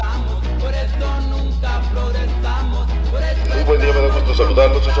buen día, me da gusto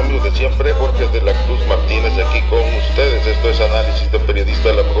saludarlos, sus amigos de siempre, JORGEDELACRUZ Martínez aquí con ustedes. Esto es Análisis de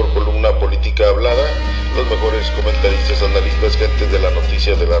Periodistas, la mejor columna política hablada, los mejores comentaristas, analistas, gente de la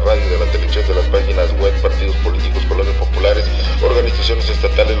noticia, de la radio, de la televisión, de las páginas web, partidos políticos, colonias populares, organizaciones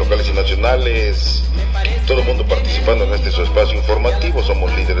estatales, locales y nacionales. Todo el mundo participando en este su espacio informativo.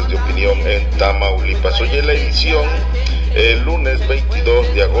 Somos líderes de opinión en Tamaulipas. Hoy es la edición el lunes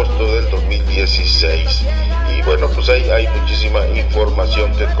 22 de agosto del 2016. Y bueno, pues hay muchísima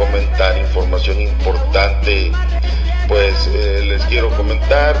información que comentar, información importante. Pues les quiero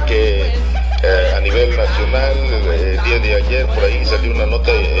comentar que a nivel nacional, el día de ayer por ahí salió una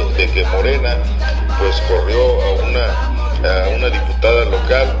nota de que Morena pues corrió a una diputada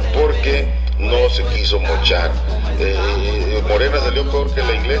local porque no se quiso mochar. Morena salió peor que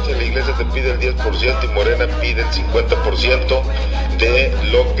la iglesia te pide el 10% y Morena pide el 50% de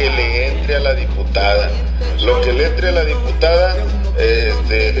lo que le entre a la diputada. Lo que le entre a la diputada,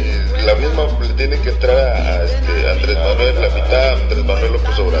 la misma le tiene que entrar a Andrés Manuel, la mitad a Andrés Manuel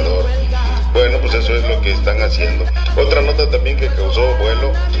López Obrador. Bueno, pues eso es lo que están haciendo. Otra nota también que causó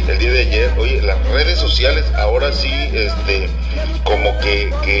vuelo el día de ayer. Oye, las redes sociales ahora sí, como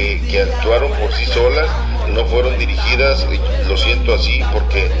que actuaron por sí solas, no fueron dirigidas, lo siento así,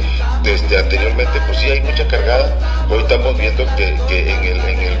 porque anteriormente pues sí hay mucha cargada. Hoy estamos viendo que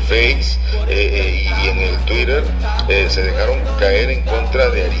en el Face y en el Twitter se dejaron caer en contra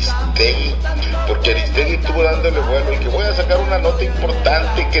de Aristegui, porque Aristegui estuvo dándole vuelo y que voy a sacar una nota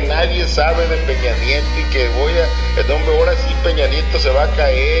importante que nadie sabe de Peña Nieto y que ahora sí Peña Nieto se va a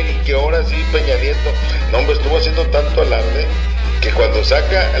caer y que ahora sí Peña Nieto, estuvo haciendo tanto alarde que cuando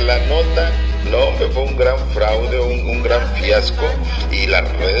saca la nota, fue un gran fraude, un gran fiasco, y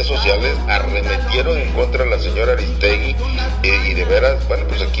las redes sociales arremetieron en contra de la señora Aristegui y de veras, bueno,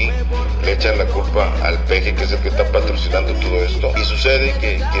 pues aquí le echan la culpa al peje, que es el que está patrocinando todo esto, y sucede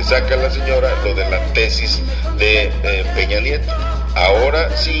que saca la señora lo de la tesis de Peña Nieto.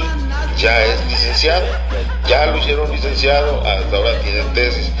 Ahora sí, ya es licenciado, ya lo hicieron licenciado, hasta ahora tiene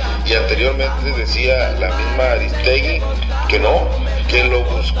tesis, y anteriormente decía la misma Aristegui que no, que lo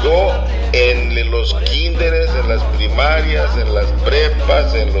buscó en los kinderes, en las primarias, en las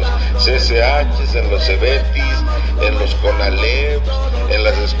prepas, en los CCHs, en los CEBETIS, en los CONALEPs, en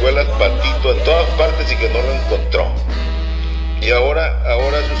las escuelas Patito, en todas partes, y que no lo encontró. Y ahora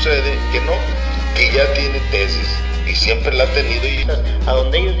sucede que no, que ya tiene tesis. Y siempre la ha tenido, y a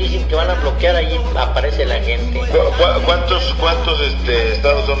donde ellos dicen que van a bloquear, allí aparece la gente. ¿Cuántos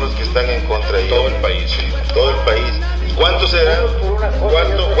estados son los que están en contra de todo el país? Sí. Todo el país. ¿Cuántos serán?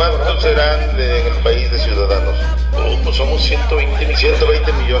 ¿Cuántos serán en el país de ciudadanos? Pues somos 120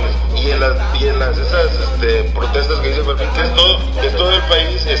 millones. Y en esas protestas que dice Fermín, que todo el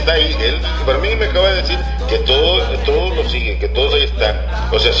país está ahí. Fermín me acaba de decir que todos lo siguen, que todos ahí están.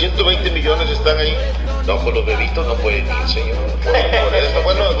 O sea, 120 millones están ahí. No, pues los bebitos no pueden ir, señor. Por eso,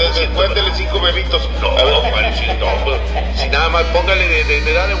 bueno, cuéntele 5 bebitos. Pues, si nada más, póngale de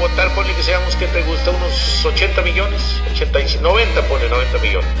edad de votar, ponle que seamos, que te gusta, unos 80 millones, 90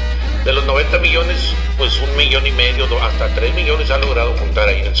 millones. De los 90 millones, pues 1,5 millones, hasta 3 millones ha logrado juntar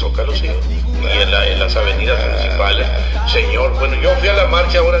ahí en el Zócalo, señor. Y en las avenidas principales. Señor, bueno, yo fui a la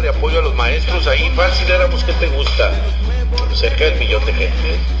marcha ahora de apoyo a los maestros, ahí fácil éramos, que te gusta, cerca del 1 millón de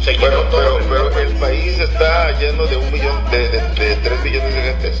gente. Bueno, pero el país está lleno de 1 millón, de 3 millones de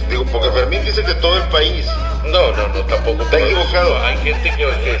gente. Digo, porque Fermín dice que todo el país. No, tampoco. Está equivocado. Hay gente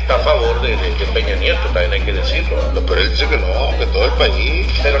que está a favor de Peña Nieto, también hay que decirlo. No, pero él dice que no, que todo el país.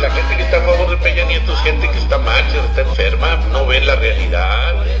 Pero la gente que está a favor de Peña Nieto es gente que está mal, está enferma, no ve la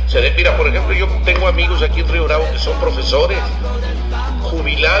realidad. Mira, por ejemplo, yo tengo amigos aquí en Río Bravo que son profesores,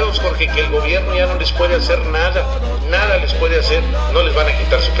 jubilados, Jorge, que el gobierno ya no les puede hacer nada les puede hacer, no les van a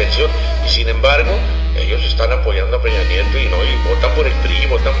quitar su pensión, y sin embargo, ellos están apoyando a Peña Nieto y votan por el PRI,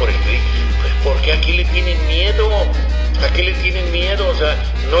 pues porque aquí le tienen miedo. ¿A qué le tienen miedo? O sea,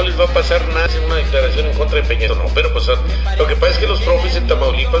 no les va a pasar nada en una declaración en contra de Peña Nieto, no. Pero pues lo que pasa es que los profes en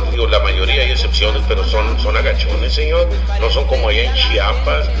Tamaulipas, la mayoría, hay excepciones, pero son agachones, señor. No son como allá en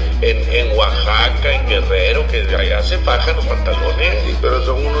Chiapas, en Oaxaca, en Guerrero, que allá se bajan los pantalones. Sí, pero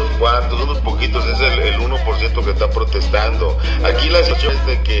son unos cuantos, unos poquitos, es el 1% que está protestando. Aquí la situación es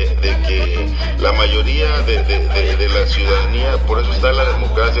de que la mayoría de la ciudadanía, por eso está la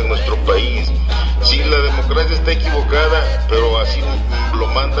democracia en nuestro país. Si la democracia está equivocada, pero así lo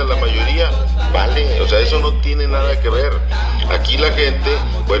manda la mayoría, vale, o sea, eso no tiene nada que ver. Aquí la gente,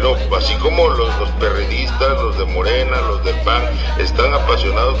 bueno, así como los perredistas, los de Morena, los del PAN, están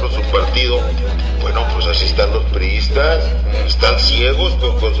apasionados por su partido, bueno, pues así están los priistas, están ciegos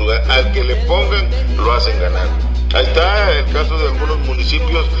con su... Al que le pongan, lo hacen ganar. Ahí está el caso de algunos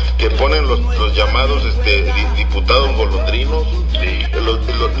municipios que ponen los llamados diputados golondrinos. Sí.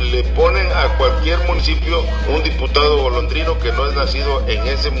 Le ponen a cualquier municipio un diputado golondrino que no es nacido en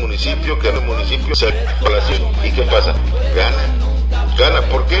ese municipio, que en el municipio se población. ¿Y qué pasa? Gana,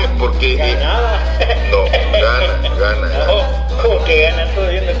 ¿por qué? Porque ganaba. No, gana. No, como que gana, estoy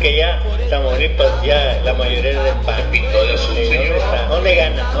viendo que ya Tamaulipas, ya la mayoría del PAN. Pintó de azul, señor. ¿Dónde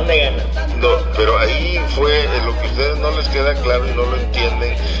gana? No, pero ahí fue lo que a ustedes no les queda claro y no lo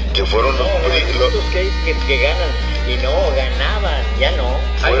entienden, que fueron los que ganan y no ganaban, ya no.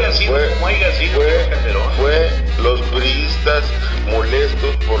 Fue los priistas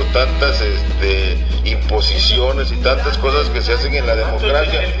molestos por tantas imposiciones y tantas cosas que se hacen en la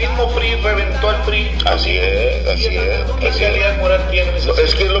democracia. El mismo PRI reventó al PRI. Así es. ¿Qué calidad moral tienen esas?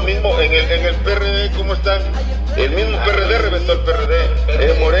 Es que es lo mismo en el PRD, ¿cómo están? El mismo PRD reventó al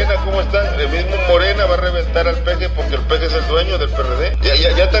PRD. Morena, ¿cómo están? El mismo Morena va a reventar al PG porque el PG es el dueño del PRD.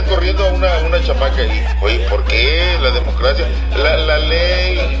 Ya están corriendo a una chamaca ahí. Oye, ¿por qué la democracia? La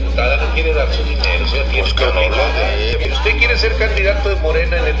ley. La diputada no quiere dar su dinero, Pues que no lo dé. Si usted quiere ser candidato de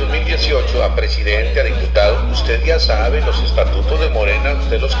Morena en el 2018 a presidente, a diputado, usted ya sabe los estatutos de Morena,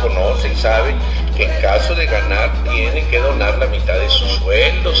 usted los conoce y sabe que en caso de ganar tiene que donar la mitad de su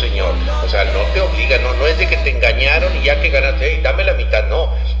sueldo, señor. O sea, no te obliga, no es de que te engañaron y ya que ganaste, hey, dame la mitad,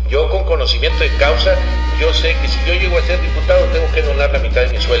 no. Yo con conocimiento de causa, yo sé que si yo llego a ser diputado tengo que donar la mitad de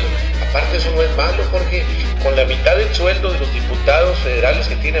mi sueldo. Aparte eso no es malo, Jorge, con la mitad del sueldo de los diputados federales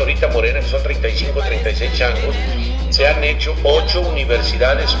que tiene ahorita Morena, que son 35, 36 changos, se han hecho 8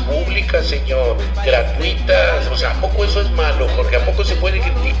 universidades públicas, señor, gratuitas. O sea, ¿a poco eso es malo, Jorge? ¿A poco se puede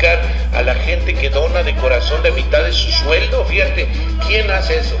criticar a la gente que dona de corazón la mitad de su sueldo? Fíjate, ¿quién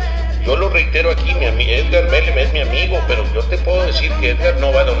hace eso? Yo lo reitero aquí, mi amigo Edgar Mele es mi amigo, pero yo te puedo decir que Edgar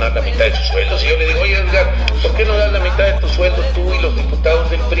no va a donar la mitad de su sueldo. Si yo le digo, oye Edgar, ¿por qué no das la mitad de tu sueldo tú y los diputados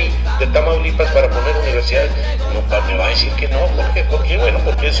del PRI de Tamaulipas para poner universidades? No, me va a decir que no, Jorge. ¿Por qué? Bueno,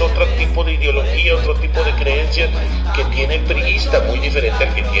 porque es otro tipo de ideología, otro tipo de creencias que tiene el priista, muy diferente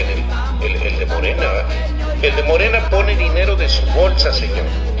al que tiene el de Morena, ¿verdad? El de Morena pone dinero de su bolsa, señor.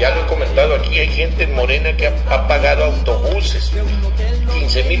 Ya lo he comentado aquí, hay gente en Morena que ha pagado autobuses,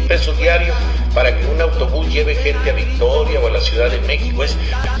 15,000 pesos diarios para que un autobús lleve gente a Victoria o a la Ciudad de México. Es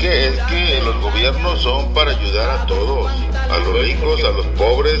que los gobiernos son para ayudar a todos, a los ricos, a los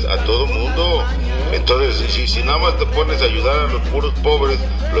pobres, a todo mundo. Entonces, si nada más te pones a ayudar a los puros pobres,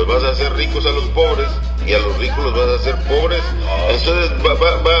 los vas a hacer ricos a los pobres y a los ricos los vas a hacer pobres. Entonces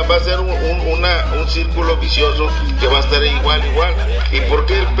va a ser un círculo vicioso que va a estar igual. ¿Y por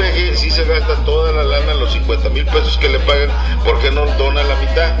qué el PG sí se gasta toda la lana, los 50,000 pesos que le pagan? ¿Por qué no dona la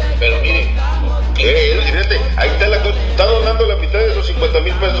mitad? Pero mire, fíjate, ahí está la cosa. ¿Está donando la mitad de esos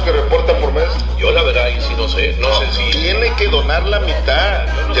 50,000 pesos que reporta por mes? Yo la verdad, ahí sí no sé si... Tiene que donar la mitad,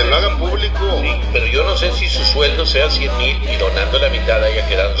 que lo hagan público. Sí, pero yo no sé si su sueldo sea 100,000 y donando la mitad haya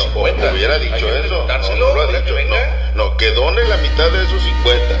quedado 50. No hubiera dicho eso. No lo ha dicho. No, que done la mitad de esos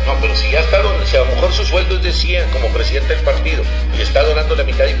 50. No, pero si ya está donando, si a lo mejor su sueldo es de 100 como presidente del partido y está donando la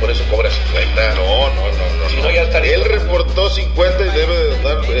mitad y por eso cobra 50. No. Si no, ya estaría... Él reportó 50 y debe de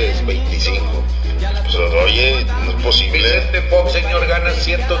donar 25. Pues, oye, no es posible. Vicente Fox, señor, gana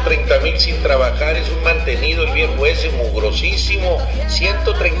 130,000 sin trabajar, es un mantenido el viejo ese, mugrosísimo.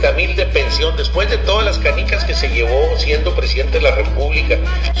 130,000 de pensión, después de todas las canicas que se llevó siendo presidente de la República.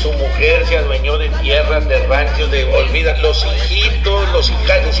 Su mujer se adueñó de tierras, de ranchos, olvida, los hijitos, los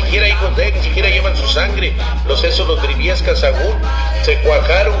hijas, ni siquiera hijos de él, ni siquiera llevan su sangre. Los Briviescas Sagún, se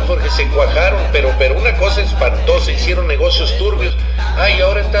cuajaron, Jorge, pero una cosa espantosa, hicieron negocios turbios. Ay,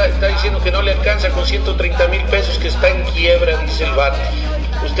 ahora está diciendo que no le alcanza con 130,000 pesos, que está en quiebra, dice el vato.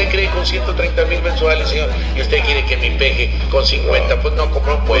 ¿Usted cree con 130,000 mensuales, señor? ¿Y usted quiere que me pegue con 50? Pues no, como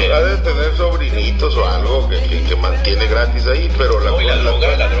no puede. Pues ha de tener sobrinitos o algo que mantiene gratis ahí, pero la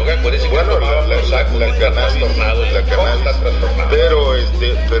droga, acuérdese que bueno, la cannabis, pero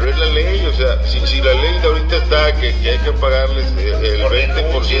es la ley, o sea, si la ley de ahorita está que hay que pagarles el 20%,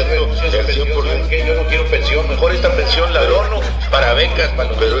 el 100%. Yo no quiero pensión, mejor esta pensión la dono para becas, para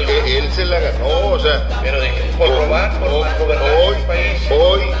los pero él se la ganó, o sea, pero por robar, por gobernar el país.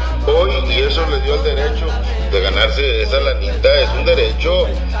 Hoy, y eso le dio el derecho de ganarse esa lanita, es un derecho,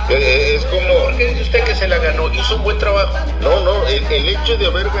 es como... ¿Por qué dice usted que se la ganó? ¿Hizo un buen trabajo? No, el hecho de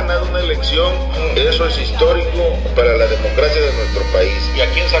haber ganado una elección, eso es histórico para la democracia de nuestro país. ¿Y a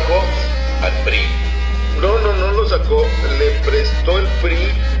quién sacó? Al PRI. No lo sacó, le prestó el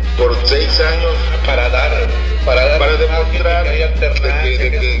PRI por 6 años para demostrar que hay alternancia,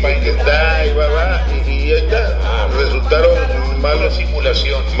 que está y va, y ahí está. Resultaron malos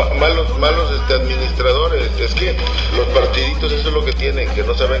simulación, malos administradores. Es que los partiditos eso es lo que tienen, que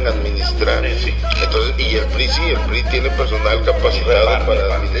no saben administrar. Sí. Entonces, y el PRI sí, el PRI tiene personal capacitado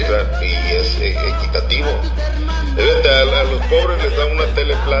para administrar y es equitativo. A los pobres les dan una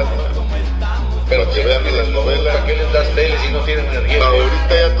teleplasma. Pero que vean las novelas. ¿Para qué les das tele si no tienen energía? Ahorita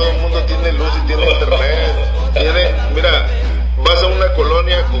ya todo el mundo tiene luz y tiene internet. Mira, vas a una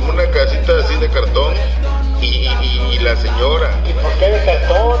colonia con una casita así de cartón y la señora. ¿Y por qué de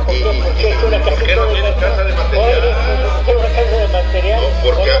cartón? ¿Por qué es una ¿Por qué no tiene casa de material? ¿Por qué una casa de material?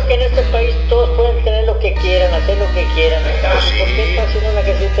 Porque en este país todos pueden tener lo que quieran, hacer lo que quieran. Sí. ¿Por qué está haciendo una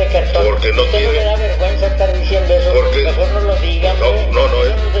casita de cartón? Porque no tiene. ¿No le da vergüenza estar diciendo eso? Mejor no lo digan. No.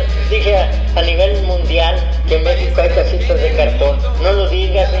 Dije a nivel mundial que en México hay casitas de cartón. No lo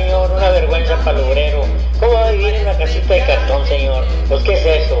diga, señor, una vergüenza para el obrero. ¿Cómo va a vivir en una casita de cartón, señor? Pues, ¿qué es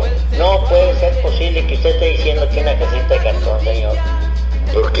eso? No puede ser posible que usted esté diciendo que una casita de cartón, señor.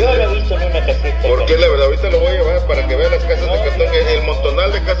 Yo no lo he visto en una casita de cartón. Porque la verdad, ahorita lo voy a llevar para que vean las casas de cartón, el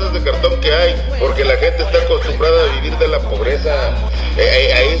montonal de casas de cartón que hay, porque la gente está acostumbrada a vivir de la pobreza.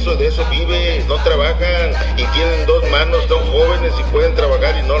 De eso vive, no trabajan y tienen 2 manos, son jóvenes y pueden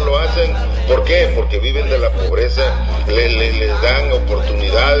trabajar y no lo hacen. ¿Por qué? Porque viven de la pobreza, les dan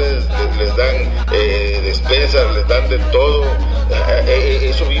oportunidades, les dan despensas, les dan de todo.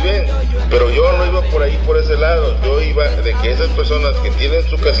 Eso viven, pero yo no iba por ahí, por ese lado. Yo iba de que esas personas que tienen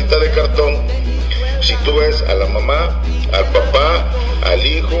su casita de cartón, si tú ves a la mamá, al papá, al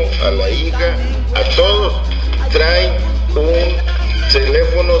hijo, a la hija, a todos traen un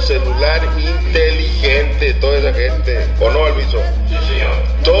teléfono celular inteligente, toda esa gente, ¿o no, Alviso? Sí, señor.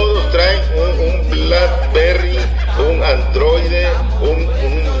 Todos traen un BlackBerry, un Android, un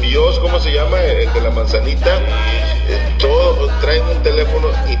BIOS, ¿cómo se llama? El de la manzanita. Todos traen un teléfono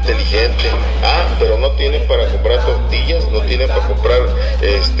inteligente. Pero no tienen para comprar tortillas, no tienen para comprar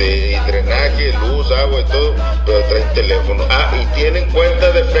drenaje, luz, agua y todo, pero traen teléfono. Y tienen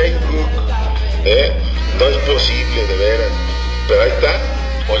cuenta de Facebook. No es posible, de veras. Pero ahí está.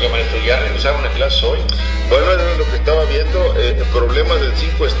 Oye, maestro, ¿ya regresaron a clase hoy? Bueno, es lo que estaba viendo, problemas en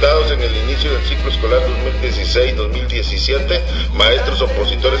 5 estados en el inicio del ciclo escolar 2016-2017, maestros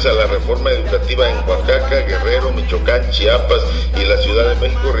opositores a la reforma educativa en Oaxaca, Guerrero, Michoacán, Chiapas y la Ciudad de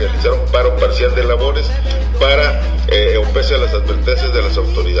México realizaron paro parcial de labores para, pese a las advertencias de las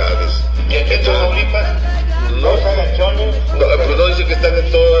autoridades. ¿Y aquí en Tamaulipas? No, pues no dice que están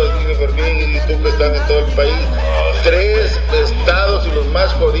en todo, dice Fermín, y tú que están en todo el país. 3 estados y los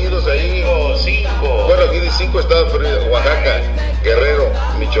más jodidos ahí. 5. Bueno, aquí dice 5 estados, Oaxaca, Guerrero,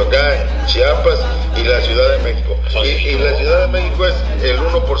 Michoacán, Chiapas y la Ciudad de México. Y la Ciudad de México es el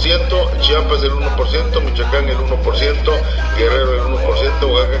 1%, Chiapas el 1%, Michoacán el 1%, Guerrero el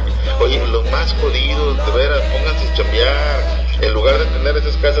 1%, Oaxaca. Oye, los más jodidos, de veras, pónganse a chambear. En lugar de tener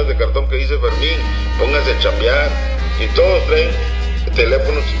esas casas de cartón que dice Fermín, pónganse a chambear. Y todos traen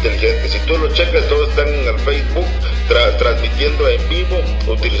teléfonos inteligentes. Si tú lo checas, todos están en el Facebook transmitiendo en vivo,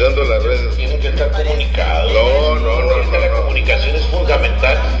 utilizando las redes. Tienen que estar comunicados. No. La comunicación es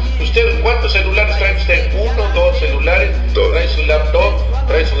fundamental. ¿Usted cuántos celulares trae usted? 1, 2 celulares. Trae su laptop,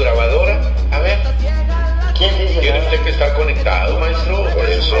 trae su grabadora. A ver. ¿Quién dice? Tiene usted que estar conectado, maestro. Por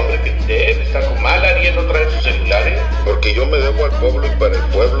Es eso. un hombre que debe estar con mal. Ariel no trae sus celulares. Porque yo me debo al pueblo y para el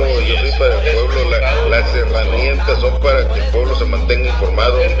pueblo, yo soy para el pueblo. Las herramientas son para que el pueblo se mantenga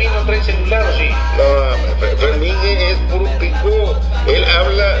informado. ¿Fermín no trae celular o sí? No, Fermín es puro pico. Él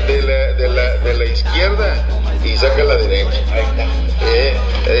habla de la izquierda y saca la derecha. Ahí está.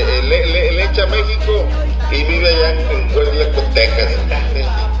 Le echa a México y vive allá en Puebla, Texas.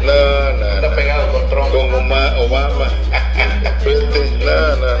 No. Está pegado con Trump. Con Obama.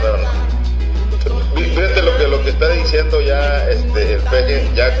 Fíjate lo que está diciendo ya el peje,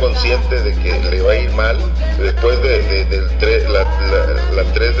 ya consciente de que le va a ir mal después la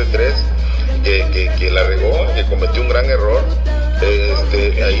 3 de 3 que la regó, que cometió un gran error.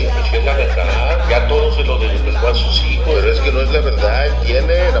 Ahí. Es la verdad, ya todo se lo dejó a sus hijos. Pero es que no es la verdad, él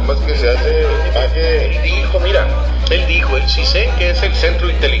tiene, nada más que se hace imagen. Él dijo, él sí sé que es el centro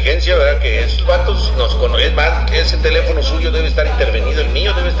de inteligencia, ¿verdad? Que esos vatos nos conocen, es más, ese teléfono suyo debe estar intervenido, el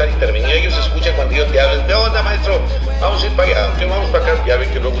mío debe estar intervenido, ellos escuchan cuando yo te hablo, ¿qué onda, maestro? Vamos a ir para allá, ¿qué vamos para acá? Ya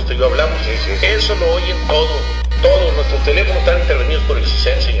ven que luego usted y yo hablamos, Sí. Eso lo oyen todos nuestros teléfonos están intervenidos por el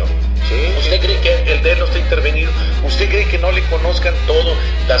CISEN, señor. Sí. ¿Usted cree que el de él no está intervenido? ¿Usted cree que no le conozcan todo?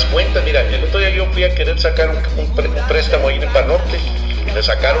 Las cuentas, mira, el otro día yo fui a querer sacar un préstamo ahí en el Panorte me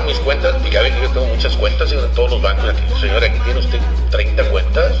sacaron mis cuentas, y ya ven que yo tengo muchas cuentas en todos los bancos. Aquí, señora, aquí tiene usted 30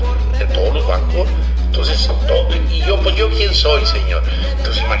 cuentas en todos los bancos. Entonces, y yo, pues yo quién soy, señor.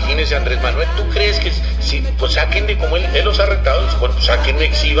 Entonces, imagínese, Andrés Manuel, ¿tú crees que si, pues sáquenme, como él los ha retado, bueno, pues sáquenme,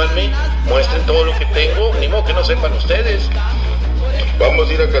 exhíbanme, muestren todo lo que tengo, ni modo que no sepan ustedes. Vamos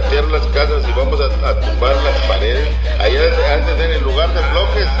a ir a catear las casas y vamos a tumbar las paredes. Allá antes en el lugar de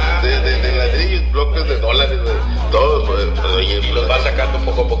bloques de ladrillos, bloques de dólares, de todos. Pues, oye, y los va sacando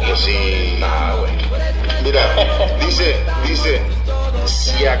poco a poco. Pues sí. Bueno. Mira, dice,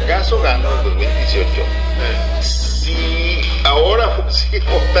 si acaso gano en 2018, si ahora sí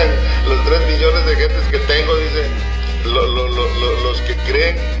votan los 3 millones de gentes que tengo, dice, los que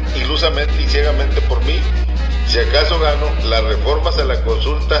creen ilusamente y ciegamente por mí, si acaso gano, las reformas a la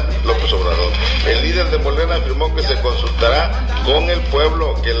consulta, López Obrador. El líder de Morena afirmó que se consultará con el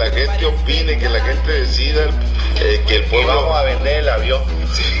pueblo, que la gente opine, que la gente decida, que el pueblo... Y vamos a vender el avión.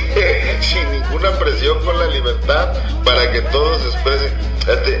 Sí, sin ninguna presión, con la libertad, para que todos expresen.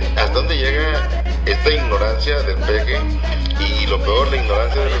 Fíjate, ¿hasta dónde llega esta ignorancia del peje? Y lo peor, la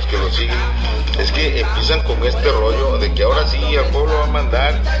ignorancia de los que lo siguen, es que empiezan con este rollo de que ahora sí el pueblo va a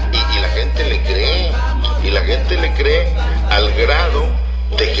mandar y la gente le cree. Y la gente le cree al grado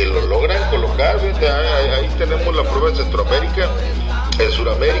de que lo logran colocar. Ahí tenemos la prueba en Centroamérica, en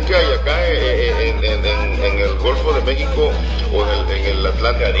Sudamérica y acá en el Golfo de México o en el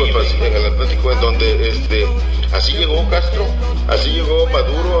Atlántico, en donde así llegó Castro, así llegó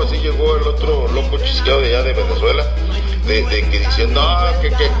Maduro, así llegó el otro loco chisqueado de allá de Venezuela, de que diciendo no,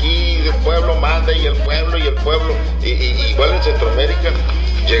 que aquí el pueblo manda y el pueblo, igual en Centroamérica.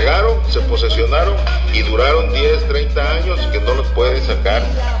 Llegaron, se posesionaron y duraron 10, 30 años que no los pueden sacar.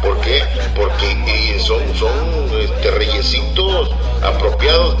 ¿Por qué? Porque son reyesitos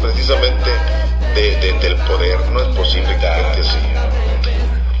apropiados precisamente del poder. No es posible que gente así.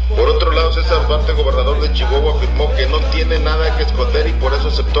 Por otro lado, César Duarte, gobernador de Chihuahua, afirmó que no tiene nada que esconder y por eso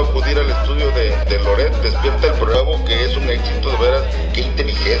aceptó acudir al estudio de Loret. Despierta el programa, que es un éxito, de veras. Qué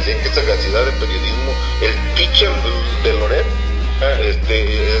inteligencia, qué sagacidad de periodismo. El teacher de Loret.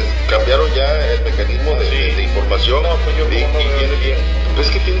 Cambiaron ya el mecanismo de información. No, pues yo viene bien. Pues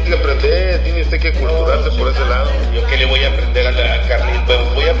es que tiene que aprender, tiene usted que culturarse por ese lado. ¿Yo qué le voy a aprender a Carlín? Pues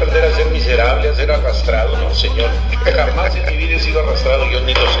voy a aprender a ser miserable, a ser arrastrado, no, señor. Jamás en mi vida he sido arrastrado, yo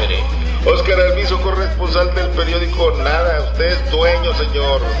ni lo seré. Óscar Alvizo, corresponsal del periódico Nada. Usted es dueño,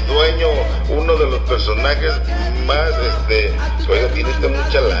 señor, uno de los personajes más, oiga, tiene usted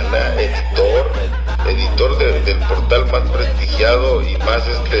mucha lana, editor del portal más prestigiado y más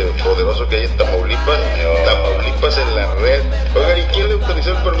poderoso que hay en Tamaulipas, Tamaulipas en la red. Oiga, ¿y quién le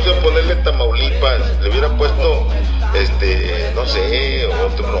autorizó el permiso de ponerle Tamaulipas? Le hubiera puesto, no sé,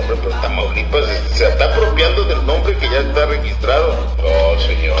 otro nombre, pero Tamaulipas se está apropiando del nombre que ya está registrado. No,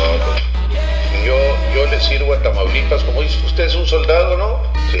 señor. Yo le sirvo a Tamaulipas, como dice usted, es un soldado, ¿no?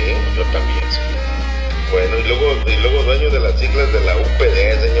 Sí, yo también, sí. Bueno, y luego dueño de las siglas de la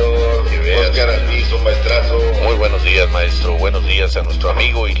UPD, señor Óscar Alvizo, maestrazo. Muy buenos días, maestro. Buenos días a nuestro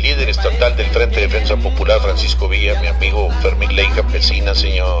amigo y líder estatal del Frente de Defensa Popular, Francisco Villa, mi amigo FERMINLEIJA Pesina,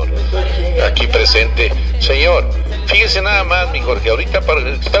 señor. Aquí presente. Señor, fíjese nada más, mi Jorge, ahorita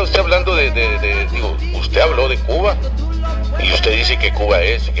está usted hablando digo, usted habló de Cuba, y usted dice que Cuba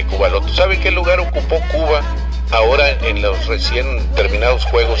es, que Cuba lo otro. ¿Sabe qué lugar ocupó Cuba ahora en los recién terminados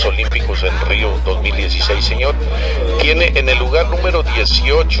Juegos Olímpicos en Río 2016, señor? Tiene en el lugar número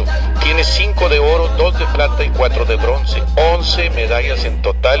 18, tiene 5 de oro, 2 de plata y 4 de bronce, 11 medallas en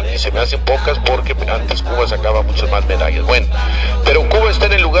total, y se me hacen pocas porque antes Cuba sacaba muchas más medallas. Bueno, pero Cuba está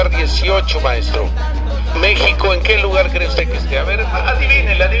en el lugar 18, maestro. México, ¿en qué lugar cree usted que esté? A ver,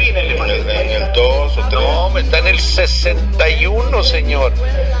 adivínele, en el 2 o 3. No, está en el 61, señor.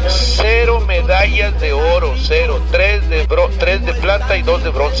 0 medallas de oro, 0, 3 de plata y 2 de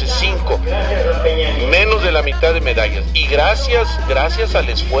bronce, 5. Menos de la mitad de medallas. Y gracias al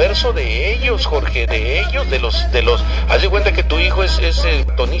esfuerzo de ellos, Jorge, de los. Haz de cuenta que tu hijo es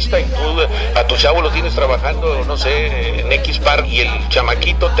tonista y tú a tu chavo lo tienes trabajando, no sé, en X Park, y el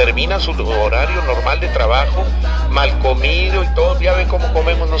chamaquito termina su horario normal de trabajo, mal comido y todo. Ya ve cómo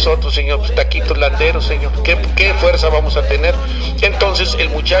comemos nosotros, señor, pues taquitos landeros, señor. ¿Qué fuerza vamos a tener? Entonces el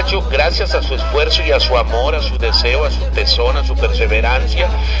muchacho, gracias a su esfuerzo y a su amor, a su deseo, a su tesón, a su perseverancia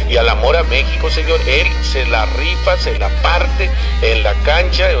y al amor a México, señor, él se la rifa, se la parte en la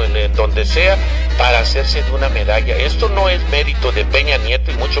cancha o en donde sea para hacerse de una medalla. Esto no es mérito de Peña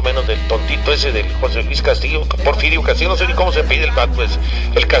Nieto y mucho menos del tontito vato ese del José Luis Castillo, Porfirio Castillo, no sé ni cómo se pide el vato ese,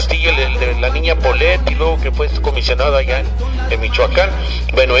 el Castillo, el de la niña Polet, y luego que fue comisionado allá en Michoacán.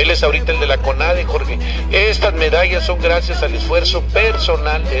 Bueno, él es ahorita el de la CONADE, Jorge. Estas medallas son gracias al esfuerzo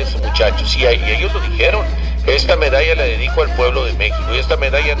personal de esos muchachos, y ellos lo dijeron. Esta medalla la dedico al pueblo de México, y esta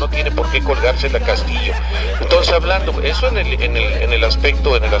medalla no tiene por qué colgarse en la Castillo. Entonces, hablando eso en el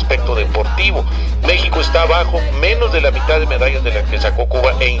aspecto deportivo, México está abajo menos de la mitad de medallas de las que sacó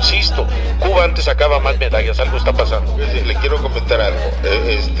Cuba, e insisto, Cuba antes sacaba más medallas. Algo está pasando. Le quiero comentar algo.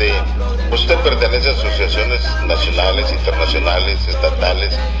 Usted pertenece a asociaciones nacionales, internacionales,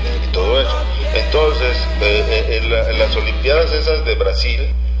 estatales y todo eso. Entonces, en las Olimpiadas esas de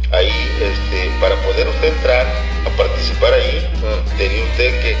Brasil, ahí, para poder usted entrar a participar ahí, tenía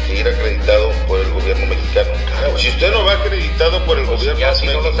usted que ir acreditado por el gobierno mexicano. Si usted no va acreditado por el gobierno ya, si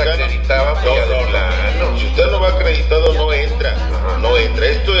mexicano, no los acreditaba, pues no. Si usted no va acreditado, no entra. No entra.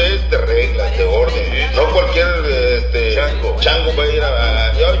 Esto es de reglas, de orden. No cualquier chango va a ir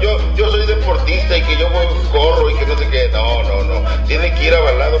a yo soy deportista y que yo corro y que no sé qué. No. Tiene que ir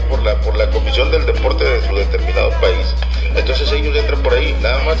avalado por la Comisión del Deporte de su determinado país. Entonces ellos entran por ahí.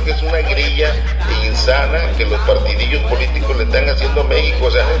 Nada más que es una grilla insana que los partidillos políticos le están haciendo a México.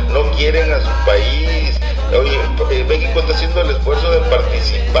 O sea, no quieren a su país. Oye, México está haciendo el esfuerzo de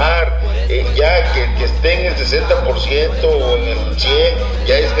participar. Ya que esté en el 60% o en el 100%,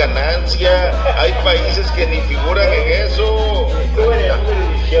 ya es ganancia. Hay países que ni figuran en eso. Cuba en el número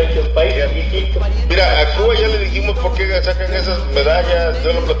 18, país chiquito. Mira, a Cuba ya le dijimos por qué sacan esas medallas.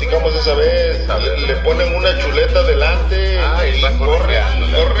 Ya lo platicamos esa vez. Le ponen una chuleta delante y corre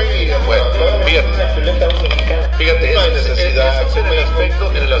y bueno, fíjate, no hay necesidad. Eso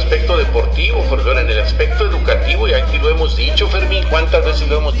en el aspecto deportivo, pero en el aspecto educativo, y aquí lo hemos dicho, Fermín, ¿cuántas veces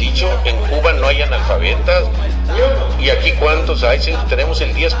lo hemos dicho? En Cuba no hay analfabetas. Y aquí ¿cuántos hay? Si tenemos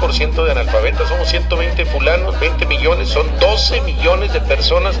el 10% de analfabetas, somos 120 fulanos, 20 millones, son 12 millones de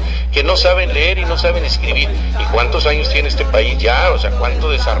personas que no saben leer y no saben escribir. ¿Y cuántos años tiene este país ya? O sea, ¿cuánto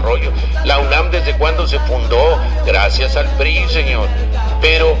desarrollo? La UNAM, ¿desde cuándo se fundó? Gracias al PRI, señor.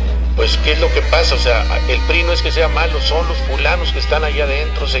 Pero, pues, ¿qué es lo que pasa? O sea, el PRI no es que sea malo, son los fulanos que están allá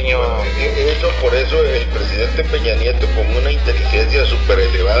adentro, señor. Por eso el presidente Peña Nieto, con una inteligencia súper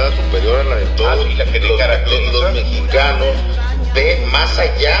elevada, superior a la de todos, y la que los mexicanos, ve más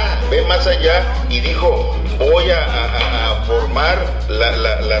allá y dijo, voy a formar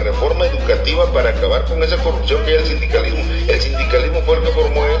la reforma educativa para acabar con esa corrupción que hay el sindicalismo. El sindicalismo fue el que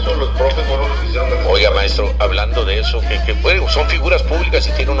formó eso, los profes fueron los que hicieron eso. Oiga, maestro, hablando de eso, que bueno, son figuras públicas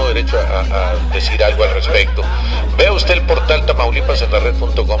y tiene uno derecho a decir algo al respecto. Vea usted el portal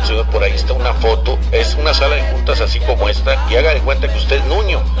tamaulipasenlared.com, señor, por ahí está una foto, es una sala de juntas así como esta, y haga de cuenta que usted es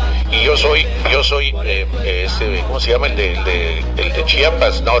Nuño, y yo soy ¿cómo se llama? El de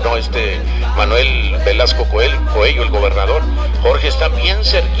Chiapas, Manuel Velasco Coello, el gobernador. Jorge, está bien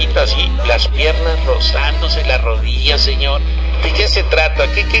cerquita así, las piernas rozándose, las rodillas, señor. ¿De qué se trata?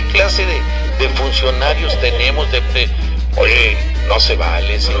 ¿Qué clase de funcionarios tenemos? Oye, no se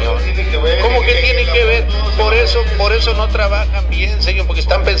vale, señor. ¿Cómo que tiene que ver? Por eso no trabajan bien, señor, porque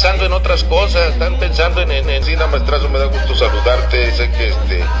están pensando en otras cosas, están pensando en Sí, maestrazo, me da gusto saludarte, sé que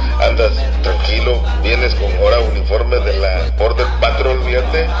andas tranquilo, vienes con ahora uniforme de la Border Patrol,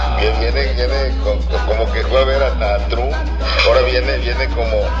 fíjate, viene como que fue a ver a Trump, ahora viene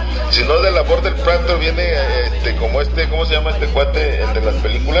como, si no de la Border Patrol, viene como ¿cómo se llama este cuate, el de las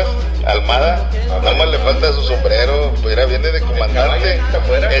películas? Almada, nada más le falta su sombrero, mira, viene de comandante,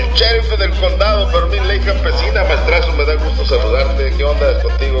 el sheriff del condado, FERMINLEIJA campesina. Maestrazo, me da gusto saludarte, ¿qué onda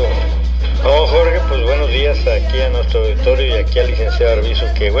contigo? No, Jorge, pues buenos días aquí a nuestro auditorio y aquí al licenciado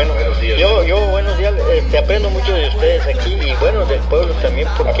ALVIZO, que bueno, yo buenos días, te aprendo mucho de ustedes aquí y bueno, del pueblo también,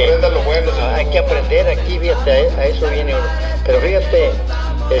 porque aprenda lo bueno, hay que aprender aquí, fíjate, a eso viene uno. Pero fíjate,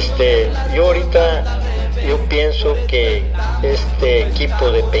 yo ahorita, yo pienso que este equipo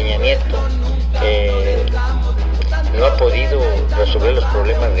de Peña Nieto no ha podido resolver los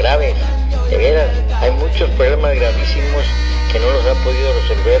problemas graves, de veras, hay muchos problemas gravísimos que no los ha podido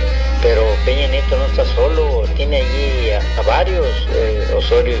resolver, pero Peña Nieto no está solo, tiene allí a varios,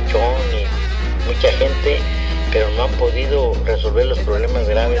 Osorio Chón y mucha gente, pero no han podido resolver los problemas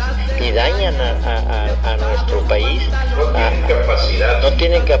graves y dañan a nuestro país. No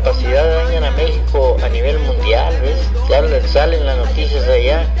tienen capacidad, dañan a México a nivel mundial, ¿ves? Ya salen las noticias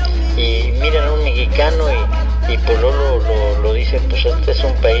allá y miran a un mexicano y pues lo dicen, pues este es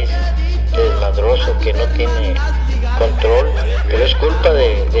un país desmadroso que no tiene control, pero es culpa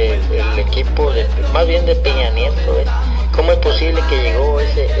del equipo, más bien de Peña Nieto, ¿ves? ¿Cómo es posible que llegó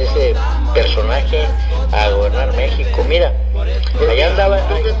ese personaje a gobernar México? Mira, allá andaba...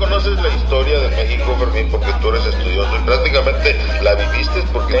 Tú que conoces la historia de México, Fermín, porque tú eres estudioso y prácticamente la viviste,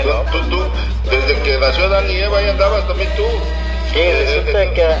 porque tú desde que nació Adán y Eva, ahí andabas también tú. Sí,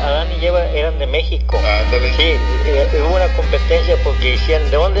 resulta que Adán y Eva eran de México. Ándale. Sí, hubo una competencia porque decían,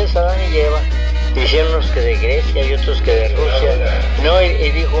 ¿de dónde es Adán y Eva? Hicieron unos que de Grecia y otros que de Rusia. No, y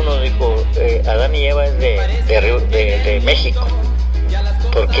dijo uno, Adán y Eva es de México.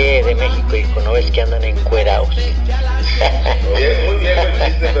 ¿Por qué de México? Dijo, no ves que andan encuerados. Bien, muy bien el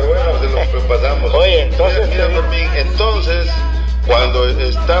chiste, pero bueno, se lo pasamos. Oye, entonces... Mira, Fermín, entonces, cuando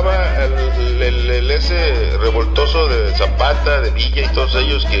estaba ese revoltoso de Zapata, de Villa y todos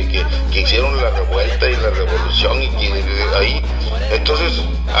ellos que hicieron la revuelta y la revolución y que ahí, entonces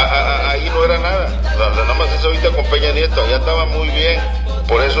ahí no era nada, nada más es ahorita con Peña Nieto, allá estaba muy bien,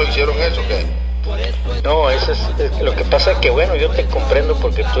 por eso hicieron eso, ¿qué? No, eso es lo que pasa, que bueno, yo te comprendo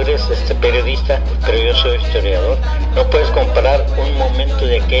porque tú eres periodista, pero yo soy historiador. No puedes comparar un momento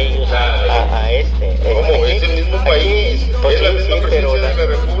de aquellos a este. ¿Cómo? Es el mismo país, pues es la misma presidencia de la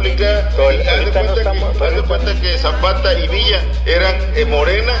República. Haz de cuenta que Zapata y Villa eran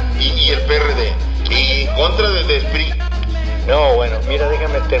Morena y el PRD, y en contra del PRI. No, bueno, mira,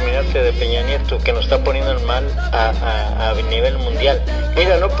 déjame terminarte de Peña Nieto, que nos está poniendo en mal a nivel mundial.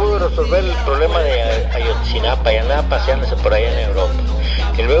 Mira, no pudo resolver el problema de Ayotzinapa y andaba paseándose por allá en Europa.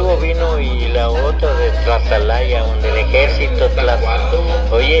 Y luego vino y la otra de Tlaxcala, donde el ejército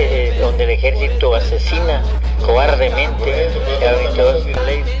donde el ejército asesina cobardemente la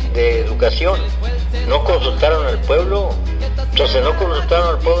ley de educación. No consultaron al pueblo. Entonces no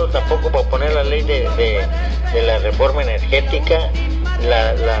consultaron al pueblo tampoco para poner la ley de la reforma energética,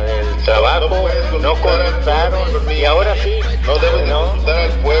 la del trabajo, no consultaron, y ahora sí. No deben de consultar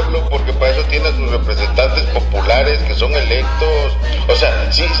al pueblo porque para eso tiene a sus representantes populares que son electos. O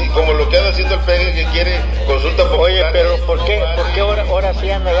sea, sí, como lo que anda haciendo el PG que quiere consulta popular. Oye, pero ¿por qué ahora sí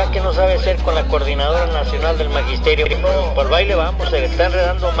anda ya que no sabe hacer con la Coordinadora Nacional del Magisterio? Por baile vamos, se le está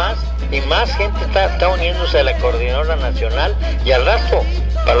enredando más y más gente está uniéndose a la Coordinadora Nacional, y al rato,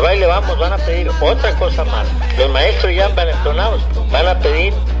 para el baile vamos, van a pedir otra cosa más. Los maestros ya van entonados, van a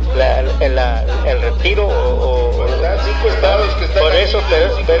pedir el retiro los 5 estados que están por eso,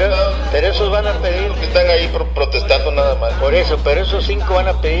 ahí, pero esos van a pedir que están ahí protestando nada más. Por eso, pero esos 5 van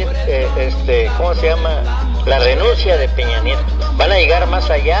a pedir ¿cómo se llama? La renuncia de Peña Nieto. Van a llegar más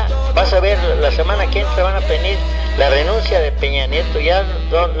allá. Vas a ver, la semana que entra van a pedir la renuncia de Peña Nieto, ya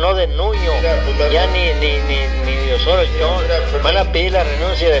no de Nuño, ya ni de Osorio Chong. Van a pedir la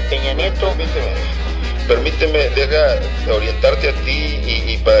renuncia de Peña Nieto. Permíteme, deja orientarte a ti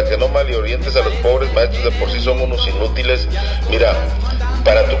y para que no malorientes a los pobres maestros, de por sí son unos inútiles. Mira,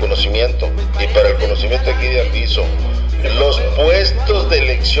 para tu conocimiento y para el conocimiento aquí de ALVIZO, los puestos de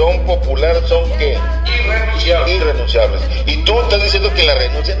elección popular son ¿qué? Irrenunciables. Y tú estás diciendo que la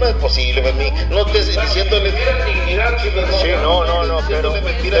renuncia no es posible, Fermín. No estés diciéndole dignidad. Sí, no,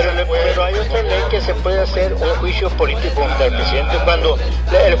 pero hay otra ley que se puede hacer un juicio político contra el presidente. Cuando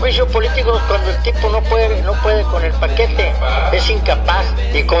el juicio político es cuando el tipo no puede con el paquete, es incapaz,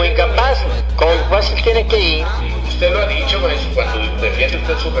 y como incapaz tiene que ir. Usted lo ha dicho, maestro, cuando defiende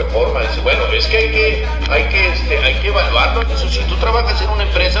usted su reforma, dice, bueno, es que hay que evaluarlo. Eso, si tú trabajas en una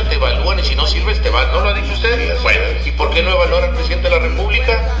empresa, te evalúan, y si no sirves, te van. ¿No lo ha dicho usted? Bueno, ¿y por qué no evaluar al presidente de la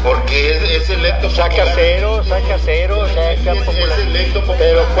República? Porque es electo popular. Saca cero, popular. Es electo popular.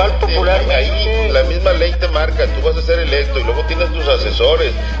 Pero ¿cuál popular? Ahí la misma ley te marca, tú vas a ser electo y luego tienes tus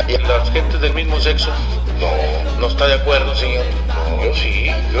asesores. ¿Y las gentes del mismo sexo? No está de acuerdo, señor. No, yo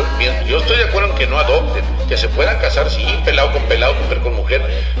sí. Yo estoy de acuerdo en que no adopten, que se puedan casar, sí, pelado con pelado, mujer con mujer.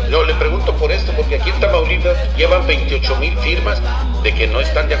 No, le pregunto por esto, porque aquí en Tamaulipas llevan 28,000 firmas de que no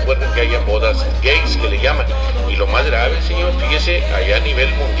están de acuerdo en que haya bodas gays, que le llaman. Y lo más grave, señor, fíjese, allá a nivel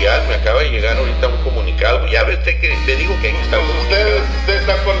mundial, me acaba de llegar ahorita un comunicado. Ya ve usted que le digo que ahí están. Ustedes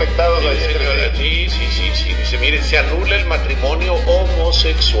están conectados ahí. Sí. Dice, mire, se anula el matrimonio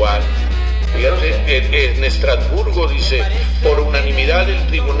homosexual. Fíjate, en Estrasburgo, dice, por unanimidad el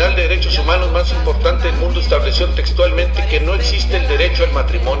Tribunal de Derechos Humanos más importante del mundo estableció textualmente que no existe el derecho al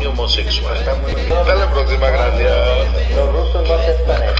matrimonio homosexual. Hasta la próxima, gracias. Los rusos no aceptan eso.